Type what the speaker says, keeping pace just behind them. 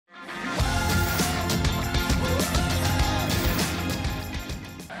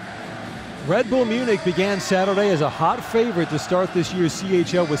Red Bull Munich began Saturday as a hot favorite to start this year's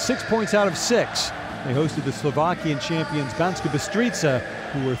CHL with 6 points out of 6. They hosted the Slovakian champions Banská Bystrica,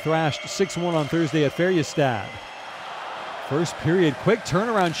 who were thrashed 6-1 on Thursday at Ferjestad. First period, quick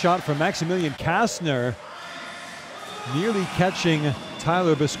turnaround shot from Maximilian Kastner, nearly catching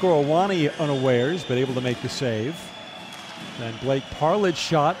Tyler Beskorowany unawares, but able to make the save. Then Blake Parlett's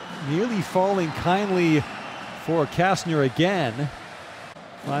shot nearly falling kindly for Kastner again.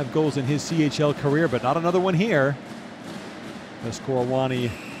 5 goals in his CHL career, but not another one here. Beskorowany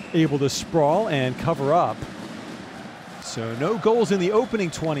able to sprawl and cover up. So no goals in the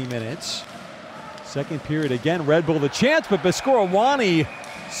opening 20 minutes. Second period again, Red Bull the chance, but Beskorowany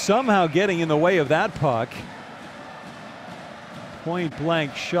somehow getting in the way of that puck. Point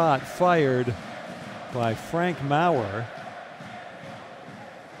blank shot fired by Frank Maurer.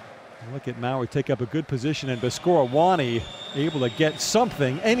 Look at Maurer take up a good position, and Beskorowany able to get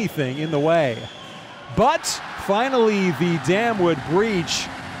something, anything in the way. But finally the dam would breach.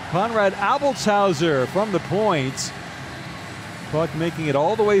 Konrad Abelshauser from the point. Puck making it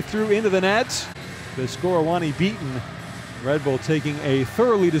all the way through into the net. Beskorowany beaten. Red Bull taking a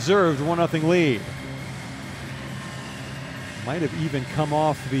thoroughly deserved 1-0 lead. Might have even come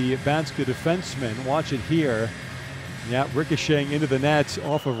off the Banská defenseman. Watch it here. Yeah, ricocheting into the net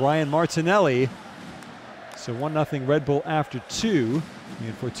off of Ryan Martinelli. So 1-0 Red Bull after 2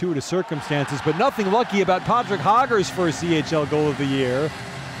 in fortuitous circumstances, but nothing lucky about Patrick Hager's first CHL goal of the year.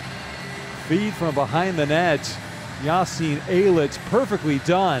 Feed from behind the net. Yasin Aylitz perfectly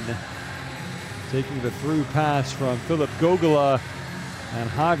done. Taking the through pass from Philip Gogola, and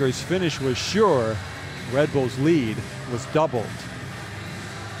Hager's finish was sure. Red Bull's lead was doubled.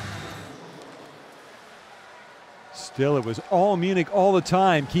 Still, it was all Munich all the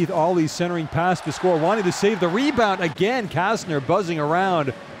time. Keith Awley centering past Beskorowany to save the rebound. Again, Kastner buzzing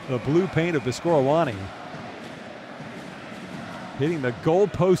around the blue paint of Beskorowany. Hitting the goal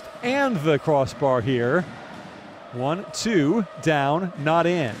post and the crossbar here. 1-2, down, not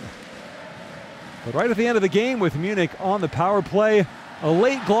in. But right at the end of the game with Munich on the power play, a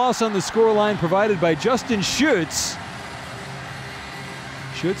late gloss on the scoreline provided by Justin Schutz.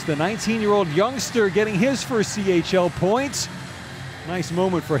 Schutz, the 19-year-old youngster, getting his first CHL point. Nice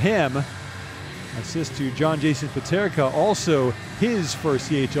moment for him. Assist to John Jason Paterka, also his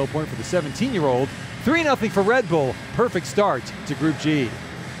first CHL point for the 17-year-old. 3-0 for Red Bull. Perfect start to Group G.